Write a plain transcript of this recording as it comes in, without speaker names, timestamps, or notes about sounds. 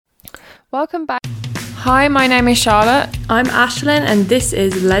Welcome back. Hi, my name is Charlotte. I'm Ashlyn and this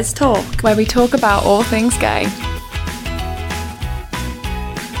is Lestalk, where we talk about all things gay.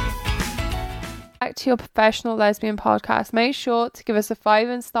 Back to your professional lesbian podcast. Make sure to give us a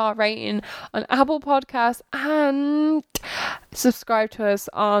 5-star rating on Apple Podcasts and subscribe to us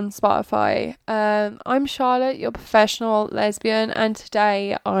on Spotify. I'm Charlotte, your professional lesbian, and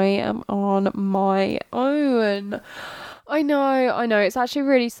today I am on my own. I know, it's actually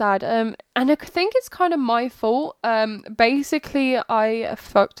really sad, and I think it's kind of my fault. Basically I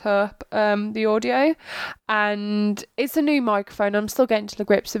fucked up the audio, and it's a new microphone. I'm still getting to the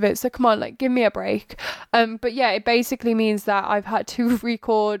grips of it, so come on, like, give me a break. But yeah, it basically means that I've had to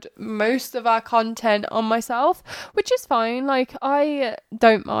record most of our content on myself, which is fine, like, I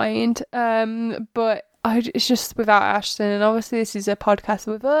don't mind, but it's just without Ashton, and obviously this is a podcast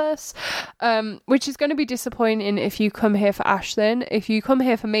with us, which is going to be disappointing if you come here for Ashton. If you come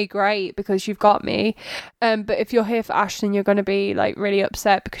here for me, great, because you've got me, but if you're here for Ashton, you're going to be like really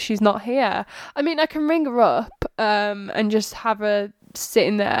upset because she's not here. I mean, I can ring her up and just have her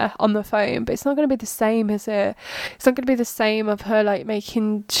sitting there on the phone, but it's not going to be the same, is it? It's not going to be the same of her like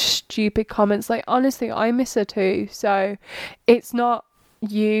making stupid comments. Like, honestly, I miss her too, so it's not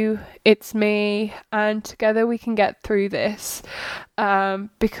you, it's me, and together we can get through this,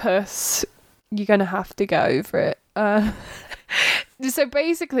 because you're gonna have to get over it. So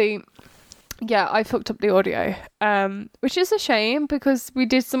basically, yeah, I fucked up the audio, which is a shame because we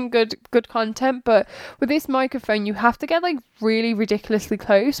did some good content, but with this microphone you have to get like really ridiculously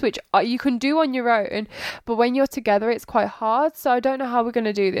close, which you can do on your own, but when you're together it's quite hard. So I don't know how we're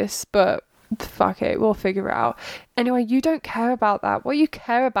gonna do this, but fuck it, we'll figure it out. Anyway, you don't care about that. What you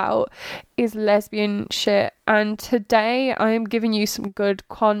care about is lesbian shit, and today I am giving you some good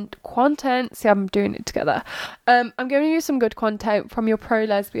content. See, I'm doing it together. I'm giving you some good content from your pro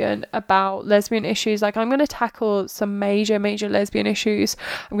lesbian about lesbian issues. Like, I'm going to tackle some major lesbian issues.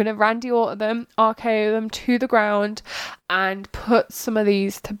 I'm going to Randy Orton them, RKO them to the ground, and put some of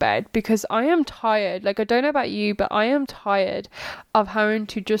these to bed, because I am tired. Like, I don't know about you, but I am tired of having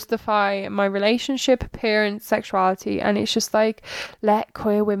to justify my relationship, appearance, sexuality, and it's just like, let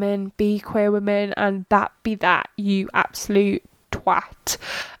queer women be queer women, and that be that, you absolute twat.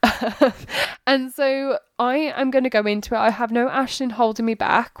 And so I am going to go into it. I have no Ashton holding me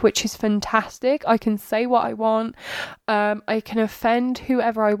back, which is fantastic. I can say what I want, I can offend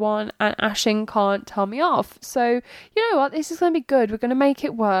whoever I want, and Ashton can't tell me off. So you know what, this is going to be good. We're going to make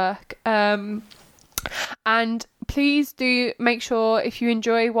it work. And please do make sure, if you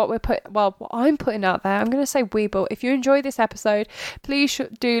enjoy what I'm putting out there, I'm going to say we, but if you enjoy this episode, please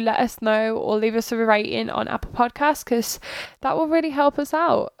do let us know or leave us a rating on Apple Podcasts, because that will really help us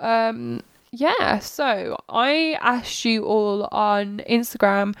out. Yeah, so I asked you all on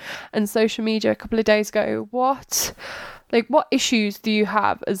Instagram and social media a couple of days ago, what issues do you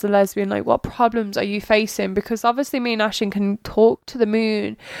have as a lesbian? Like, what problems are you facing? Because obviously me and Ashton can talk to the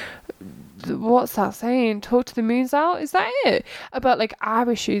moon. What's that saying? Talk to the moons out? Is that it? About like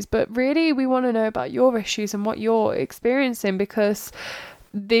our issues, but really we want to know about your issues and what you're experiencing, because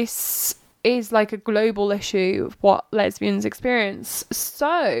this is like a global issue of what lesbians experience.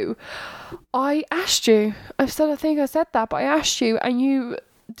 So I asked you, I think I said that, but I asked you and you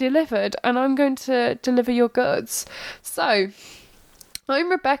delivered, and I'm going to deliver your goods. So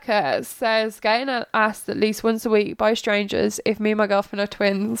I'm Rebecca, says getting asked at least once a week by strangers if me and my girlfriend are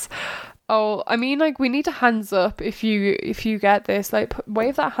twins. Oh, I mean, like, we need a hands up if you get this. Like,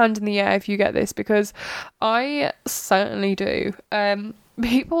 wave that hand in the air if you get this, because I certainly do.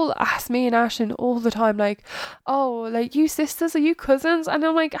 People ask me and Ashton all the time, like, oh, like, you sisters, are you cousins? And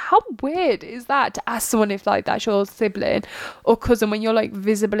I'm like, how weird is that to ask someone if like that's your sibling or cousin when you're like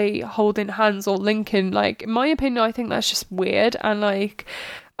visibly holding hands or linking? Like, in my opinion, I think that's just weird, and like,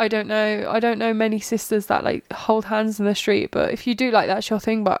 I don't know many sisters that like hold hands in the street, but if you do, like, that's your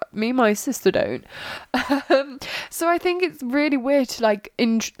thing, but me and my sister don't. So I think it's really weird to like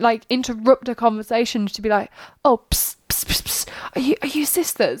interrupt a conversation to be like, oh, psst, psst, psst, psst, are you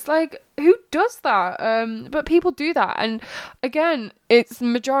sisters? Like, who does that? But people do that, and again, it's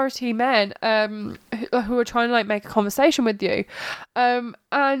majority men who are trying to like make a conversation with you,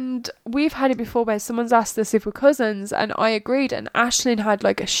 and we've had it before where someone's asked us if we're cousins, and I agreed, and Ashlyn had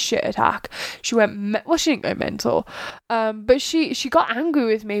like a shit attack. She went she didn't go mental, but she got angry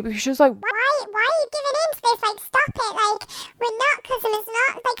with me because she was like, why are you giving in to this? Like, stop it. Like, we're not cousins,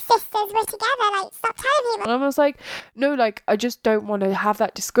 not like sisters, we're together. Like, stop telling people. And I was like, no, like, I just don't want to have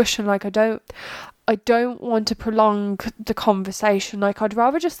that discussion. Like, I I don't want to prolong the conversation. Like, I'd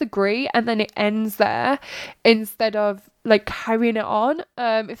rather just agree and then it ends there instead of like carrying it on,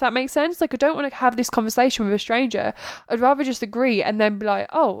 if that makes sense. Like, I don't want to have this conversation with a stranger. I'd rather just agree and then be like,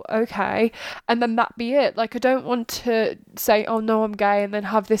 oh, okay, and then that be it. Like, I don't want to say, oh no, I'm gay, and then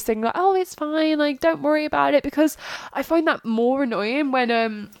have this thing like, oh, it's fine, like, don't worry about it, because I find that more annoying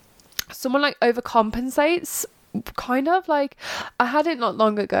when someone like overcompensates. Kind of like, I had it not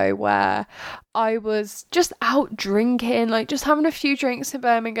long ago where I was just out drinking, like just having a few drinks in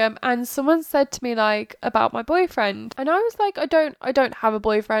Birmingham, and someone said to me like about my boyfriend, and I was like, I don't have a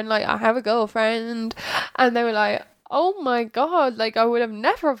boyfriend, like I have a girlfriend. And they were like, oh my god, like I would have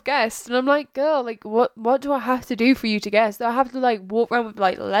never have guessed. And I'm like, girl, like what do I have to do for you to guess? Do I have to like walk around with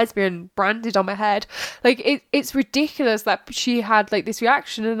like lesbian branded on my head? Like it's ridiculous that she had like this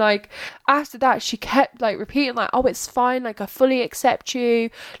reaction. And like after that she kept like repeating like, oh, it's fine, like I fully accept you,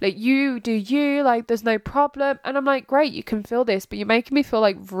 like you do you, like there's no problem. And I'm like, great, you can feel this, but you're making me feel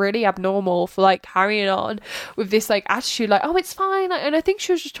like really abnormal for like carrying on with this like attitude like, oh, it's fine. And I think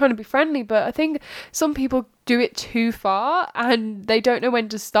she was just trying to be friendly, but I think some people do it too far and they don't know when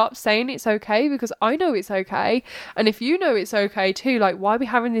to stop saying it's okay, because I know it's okay, and if you know it's okay too, like why are we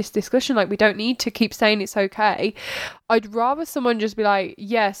having this discussion? Like, we don't need to keep saying it's okay. I'd rather someone just be like,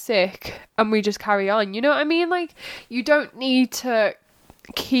 yeah, sick, and we just carry on, you know what I mean? Like, you don't need to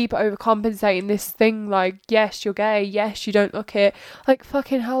keep overcompensating this thing like, yes, you're gay, yes, you don't look it. Like,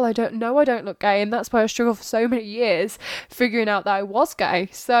 fucking hell, I don't look gay, and that's why I struggled for so many years figuring out that I was gay.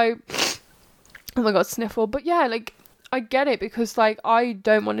 So oh my god, sniffle. But yeah, like, I get it, because like I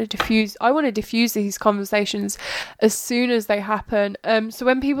want to diffuse these conversations as soon as they happen. So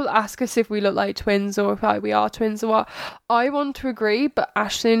when people ask us if we look like twins or if like we are twins or what, I want to agree, but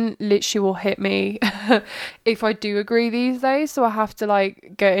Ashlyn literally will hit me if I do agree these days, so I have to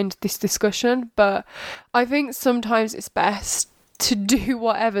like get into this discussion. But I think sometimes it's best to do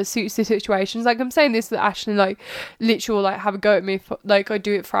whatever suits the situations. Like, I'm saying this that Ashlyn like literally will, like have a go at me for, like I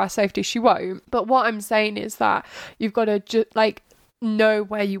do it for our safety. She won't, but what I'm saying is that you've got to just like know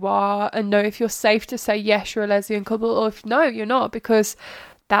where you are and know if you're safe to say yes, you're a lesbian couple, or if no, you're not, because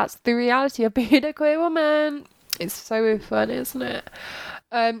that's the reality of being a queer woman. It's so fun, isn't it?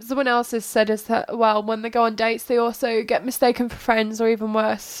 Someone else has said is that, well, when they go on dates they also get mistaken for friends, or even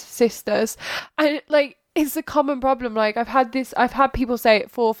worse, sisters. And like, it's a common problem. Like, I've had people say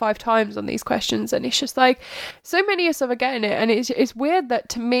it 4 or 5 times on these questions, and it's just like, so many of us are getting it. And it's weird that,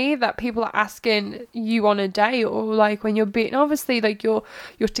 to me, that people are asking you on a date, or like when you're being, obviously like you're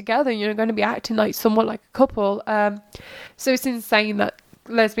together and you're going to be acting like somewhat like a couple. So it's insane that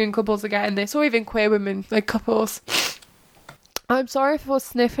lesbian couples are getting this, or even queer women like couples. I'm sorry for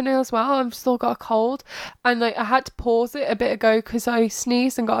sniffing it as well. I've still got a cold, and like I had to pause it a bit ago because I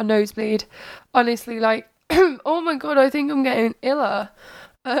sneezed and got a nosebleed. Honestly, like oh my god, I think I'm getting iller.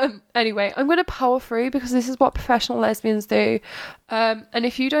 Anyway, I'm gonna power through because this is what professional lesbians do. And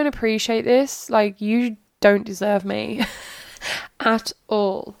if you don't appreciate this, like, you don't deserve me at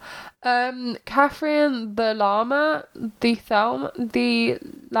all. Catherine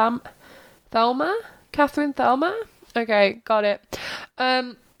Catherine Thelma. Okay, got it.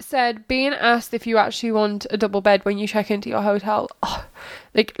 Said, being asked if you actually want a double bed when you check into your hotel. Oh,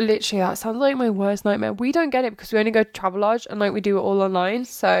 like, literally, that sounds like my worst nightmare. We don't get it because we only go to Travelodge and like we do it all online,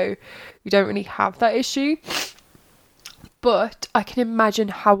 so we don't really have that issue. But I can imagine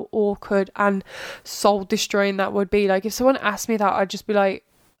how awkward and soul destroying that would be. Like, if someone asked me that, I'd just be like,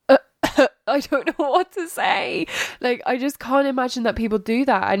 I don't know what to say. Like, I just can't imagine that people do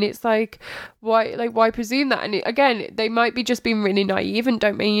that. And it's like, why presume that? And again, they might be just being really naive and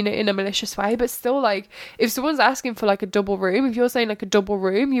don't mean it in a malicious way, but still, like, if someone's asking for like a double room, if you're saying like a double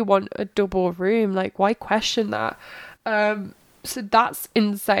room, you want a double room, like, why question that? So that's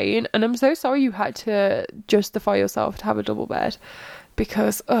insane, and I'm so sorry you had to justify yourself to have a double bed,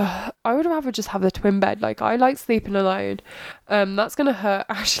 because I would rather just have the twin bed. Like, I like sleeping alone. That's gonna hurt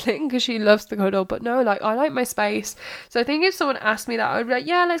Ashley because she loves to cuddle, but no, like, I like my space. So I think if someone asked me that, I'd be like,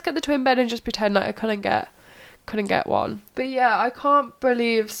 yeah, let's get the twin bed, and just pretend like I couldn't get one. But yeah, I can't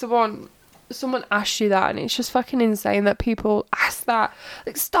believe someone asked you that, and it's just fucking insane that people ask that.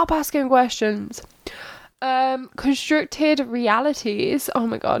 Like, stop asking questions. Constructed realities, oh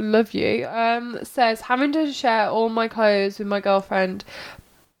my god, love you, says, having to share all my clothes with my girlfriend,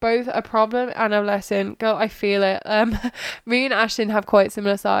 both a problem and a blessing. Girl, I feel it. Me and Ashlyn have quite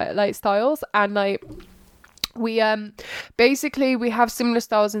similar styles, and like, we basically we have similar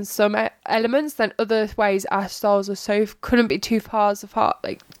styles in some elements, then other ways our styles are couldn't be too far apart,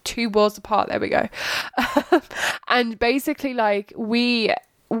 like 2 worlds apart. There we go. And basically, like, we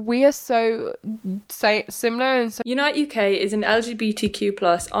we are so similar. And so Unite UK is an LGBTQ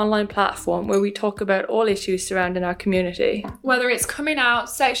plus online platform where we talk about all issues surrounding our community. Whether it's coming out,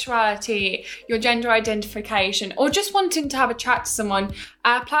 sexuality, your gender identification, or just wanting to have a chat to someone,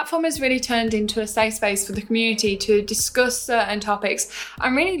 our platform has really turned into a safe space for the community to discuss certain topics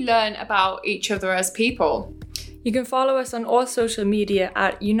and really learn about each other as people. You can follow us on all social media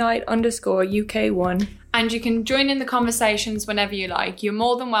at unite_UK1. And you can join in the conversations whenever you like. You're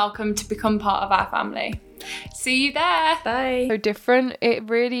more than welcome to become part of our family. See you there. Bye. so different. It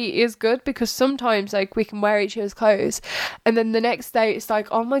really is good because sometimes like we can wear each other's clothes and then the next day it's like,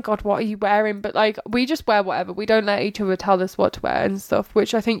 oh my god, what are you wearing? But like we just wear whatever. We don't let each other tell us what to wear and stuff,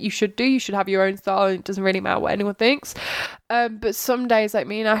 which I think you should do. You should have your own style and it doesn't really matter what anyone thinks. But some days like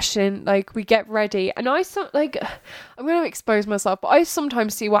me and Ashlyn, like we get ready and I'm going to expose myself, but I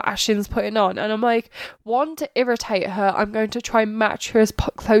sometimes see what Ashlyn's putting on and I'm like, one, to irritate her, I'm going to try and match her as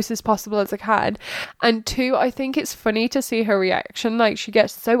close as possible as I can, and two, I think it's funny to see her reaction. Like she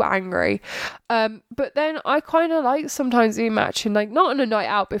gets so angry, but then I kind of like sometimes being matching, like not on a night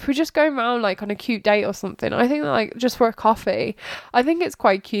out, but if we're just going around like on a cute date or something, I think like just for a coffee, I think it's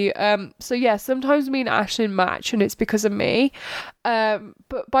quite cute. So yeah, sometimes me and Ashlyn match and it's because of me,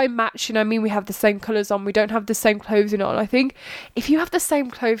 but by matching I mean we have the same colours on, we don't have the same clothing on. I think if you have the same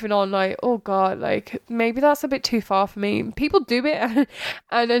clothing on, like, oh god, like maybe that's a bit too far for me. People do it and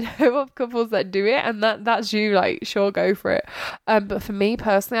I know of couples that do it and that's you, like, sure, go for it. But for me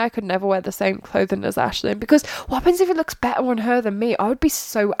personally, I could never wear the same clothing as Ashlyn because what happens if it looks better on her than me? I would be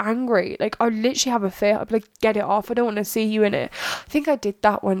so angry. Like I'd literally have a fit. I'd be like, get it off, I don't want to see you in it. I think I did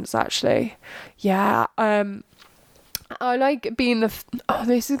that once actually. Yeah. I like being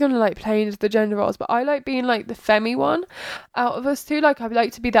this is gonna like play into the gender roles, but I like being like the femmy one out of us two. Like I'd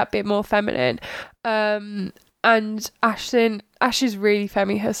like to be that bit more feminine. And Ash is really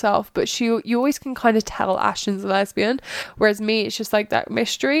femmy herself, but you always can kind of tell Ashlyn's a lesbian, whereas me, it's just like that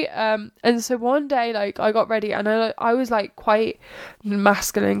mystery. And so one day, like I got ready and I was like quite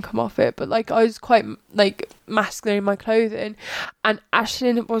masculine, come off it, but like I was quite like masculine in my clothing, and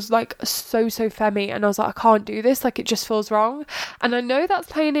Ashlyn was like so femmy, and I was like, I can't do this, like it just feels wrong. And I know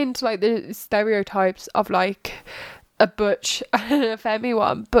that's playing into like the stereotypes of like a butch and a femmy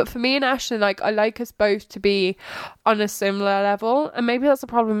one, but for me and Ashlyn, like I like us both to be on a similar level, and maybe that's a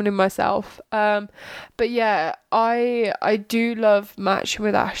problem in myself. But yeah, I do love matching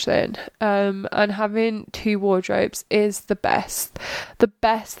with Ashlyn, and having two wardrobes is the best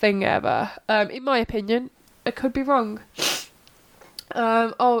thing ever, in my opinion. I could be wrong.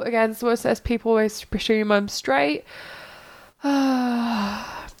 Again, someone says people always presume I'm straight.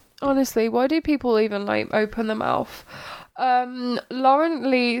 Honestly, why do people even like open their mouth? Lauren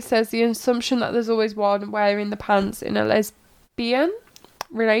Lee says the assumption that there's always one wearing the pants in a lesbian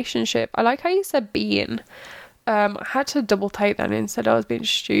relationship. I like how you said being. I had to double take that and said I was being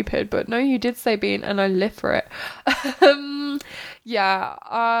stupid, but no, you did say being, and I live for it.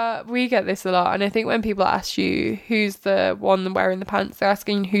 We get this a lot, and I think when people ask you who's the one wearing the pants, they're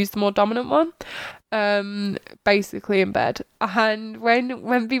asking who's the more dominant one, basically in bed. And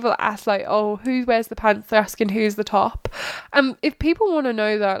when people ask like, oh, who wears the pants, they're asking who's the top. If people want to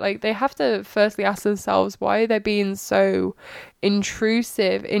know that, like, they have to firstly ask themselves, why are they being so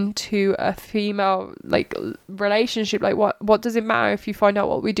intrusive into a female like relationship? Like what does it matter if you find out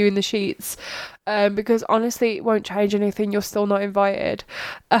what we do in the sheets? Because honestly it won't change anything, you're still not invited.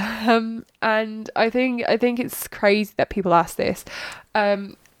 And I think it's crazy that people ask this,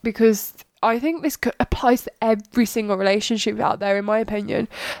 because I think this applies to every single relationship out there, in my opinion,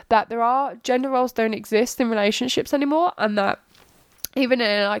 that there are gender roles don't exist in relationships anymore, and that even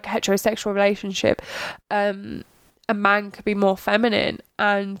in like a heterosexual relationship, a man could be more feminine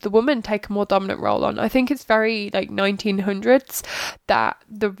and the woman take a more dominant role on. I think it's very like 1900s that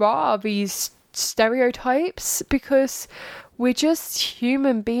there are these stereotypes, because we're just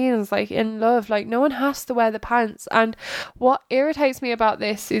human beings, like in love. Like no one has to wear the pants. And what irritates me about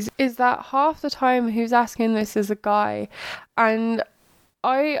this is that half the time who's asking this is a guy, and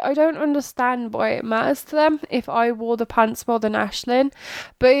I don't understand why it matters to them if I wore the pants more than Ashlyn.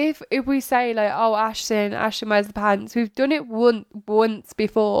 But if we say like, oh, Ashlyn wears the pants, we've done it once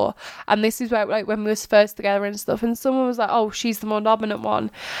before, and this is where like when we was first together and stuff, and someone was like, oh, she's the more dominant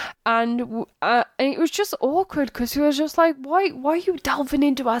one, and it was just awkward because we was just like, why are you delving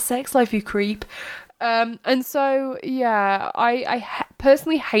into our sex life, you creep? And so, yeah, I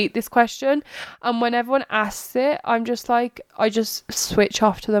personally hate this question. And when everyone asks it, I'm just like, I just switch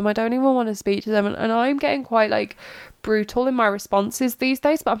off to them. I don't even want to speak to them. And I'm getting quite like brutal in my responses these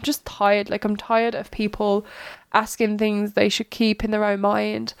days, but I'm just tired. Like, I'm tired of people asking things they should keep in their own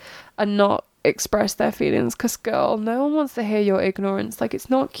mind and not express their feelings. Because, girl, no one wants to hear your ignorance. Like, it's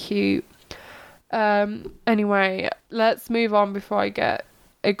not cute. Anyway, let's move on before I get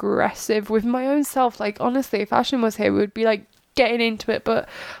aggressive with my own self. Like, honestly, if Ashlyn was here, we would be like getting into it, but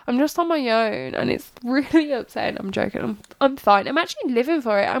I'm just on my own and it's really upsetting. I'm joking. I'm fine. I'm actually living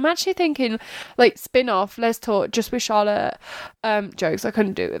for it. I'm actually thinking like spin-off Lestalk just with Charlotte. Jokes, I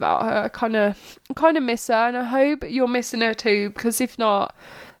couldn't do it without her. I kind of miss her, and I hope you're missing her too, because if not,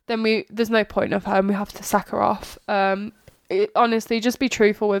 then there's no point of her and we have to sack her off. Honestly, just be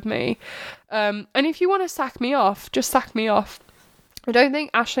truthful with me. And if you want to sack me off, just sack me off. I don't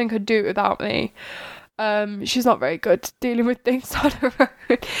think Ashlyn could do it without me. She's not very good dealing with things on her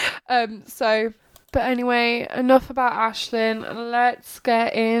own. But anyway, enough about Ashlyn. Let's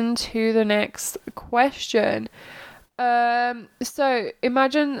get into the next question. So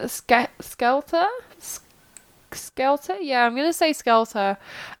imagine Skelter? Yeah, I'm gonna say Skelter.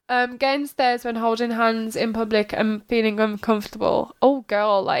 Getting stares when holding hands in public and feeling uncomfortable. Oh,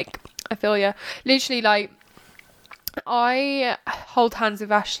 girl, like, I feel ya. Literally, like, I hold hands with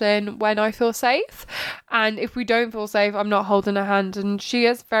Ashlyn when I feel safe, and if we don't feel safe, I'm not holding her hand. And she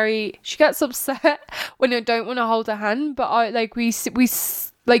gets upset when I don't want to hold her hand, but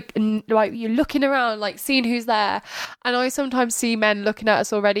you're looking around, like seeing who's there, and I sometimes see men looking at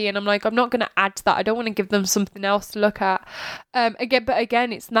us already, and I'm like, I'm not going to add to that. I don't want to give them something else to look at.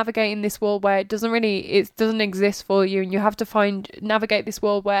 Again, it's navigating this world where it doesn't exist for you, and you have to navigate this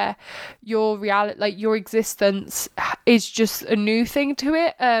world where your reality, like your existence, is just a new thing to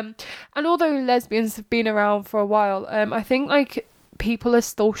it. And although lesbians have been around for a while, I think like people are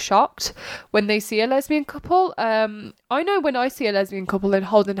still shocked when they see a lesbian couple. I know when I see a lesbian couple and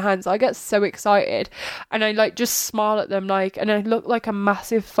holding hands, I get so excited and I like just smile at them, like, and I look like a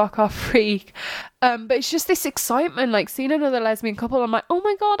massive fuck off freak. But it's just this excitement, like seeing another lesbian couple. I'm like, oh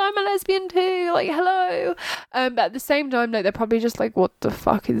my god, I'm a lesbian too, like, hello. But at the same time, like, they're probably just like, what the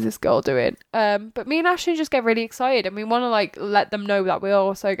fuck is this girl doing? But me and Ashley just get really excited and we want to like let them know that we're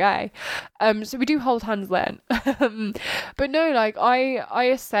also gay. So we do hold hands then. But no, like I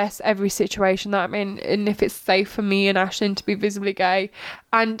assess every situation that I'm in, and if it's safe for me and Ashlyn to be visibly gay,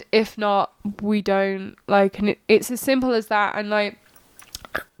 and if not, we don't, like, and it's as simple as that. And like,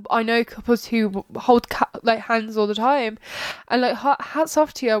 I know couples who hold like hands all the time, and like hats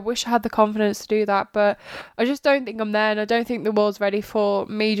off to you. I wish I had the confidence to do that, but I just don't think I'm there, and I don't think the world's ready for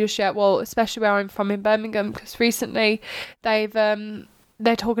me just yet. Well, especially where I'm from in Birmingham, because recently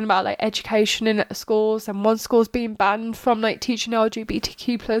they're talking about like education in schools, and one school's being banned from like teaching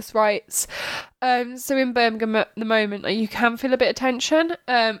LGBTQ plus rights. So in Birmingham at the moment, like, you can feel a bit of tension,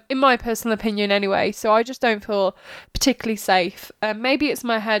 in my personal opinion anyway, so I just don't feel particularly safe. Maybe it's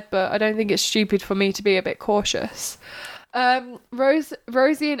my head, but I don't think it's stupid for me to be a bit cautious. Rosie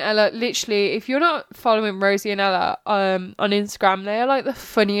and Ella, literally, if you're not following Rosie and Ella on Instagram, they are like the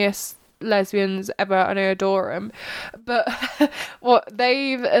funniest lesbians ever, and I adore them. But what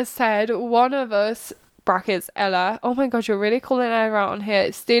they've said, one of us, brackets Ella, oh my god, you're really calling her out on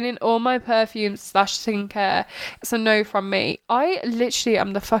here, stealing all my perfumes / skincare. It's a no from me. I literally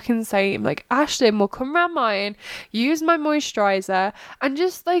am the fucking same. Like, Ashlyn will come around mine, use my moisturizer, and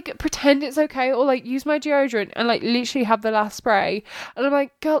just like pretend it's okay, or like use my deodorant and like literally have the last spray, and I'm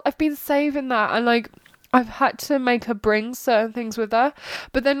like, girl, I've been saving that, and like I've had to make her bring certain things with her.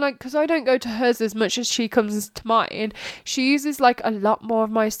 But then, like, because I don't go to hers as much as she comes to mine, she uses like a lot more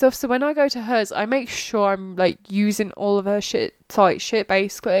of my stuff. So when I go to hers, I make sure I'm like using all of her shit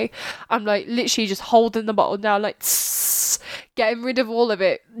basically. I'm like literally just holding the bottle down, like getting rid of all of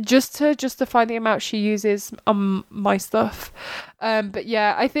it, just to justify the amount she uses on my stuff. But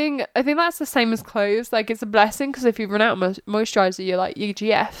yeah, I think that's the same as clothes. Like, it's a blessing, because if you run out of moisturizer, you're like, your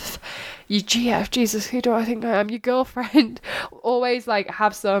GF, Jesus, who do I think I am? Your girlfriend. Always like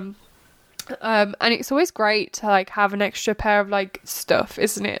have some. And it's always great to like have an extra pair of like stuff,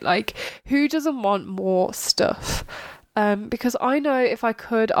 isn't it? Like, who doesn't want more stuff? Because I know if I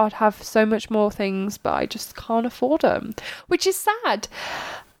could, I'd have so much more things, but I just can't afford them, which is sad.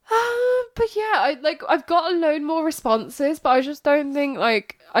 But yeah, I've got a load more responses, but I just don't think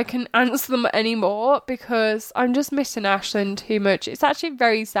like I can answer them anymore because I'm just missing Ashlyn too much. It's actually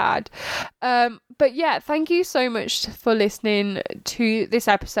very sad. But yeah, thank you so much for listening to this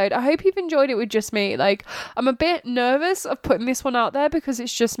episode. I hope you've enjoyed it with just me. Like, I'm a bit nervous of putting this one out there because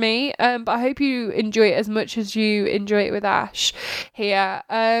it's just me. But I hope you enjoy it as much as you enjoy it with Ash here.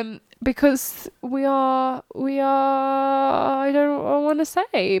 Because we are, I don't want to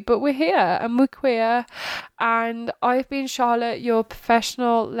say, but we're here and we're queer. And I've been Charlotte, your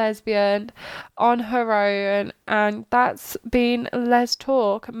professional lesbian on her own. And that's been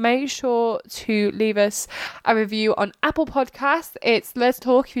Lestalk. Make sure to leave us a review on Apple Podcasts. It's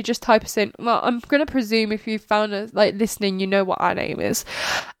Lestalk. If you just type us in, well, I'm going to presume if you found us like listening, you know what our name is.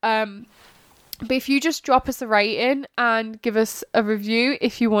 But if you just drop us a rating and give us a review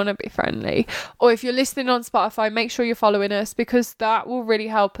if you want to be friendly, or if you're listening on Spotify, make sure you're following us because that will really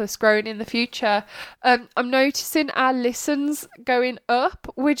help us growing in the future. I'm noticing our listens going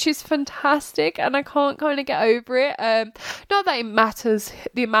up, which is fantastic, and I can't kind of get over it. Not that it matters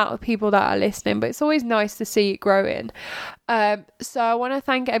the amount of people that are listening, but it's always nice to see it growing. So I want to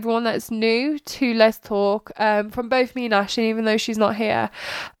thank everyone that's new to Lestalk, from both me and Ashley, even though she's not here.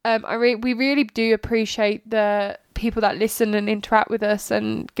 We really do appreciate the people that listen and interact with us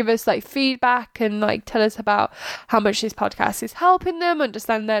and give us like feedback and like tell us about how much this podcast is helping them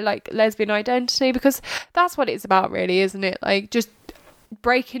understand their like lesbian identity, because that's what it's about really, isn't it? Like just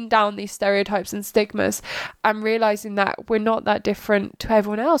breaking down these stereotypes and stigmas and realizing that we're not that different to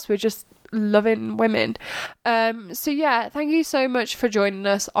everyone else. We're just loving women. So yeah, thank you so much for joining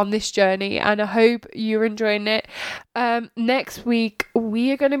us on this journey, and I hope you're enjoying it. Next week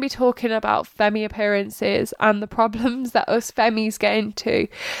we are going to be talking about femi appearances and the problems that us femis get into.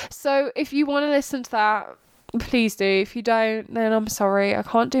 So if you want to listen to that, please do. If you don't, then I'm sorry, I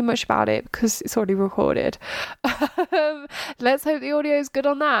can't do much about it because it's already recorded. Let's hope the audio is good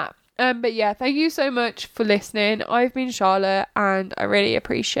on that. But yeah, thank you so much for listening. I've been Charlotte and I really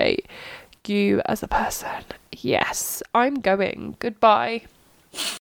appreciate you as a person. Yes, I'm going. Goodbye.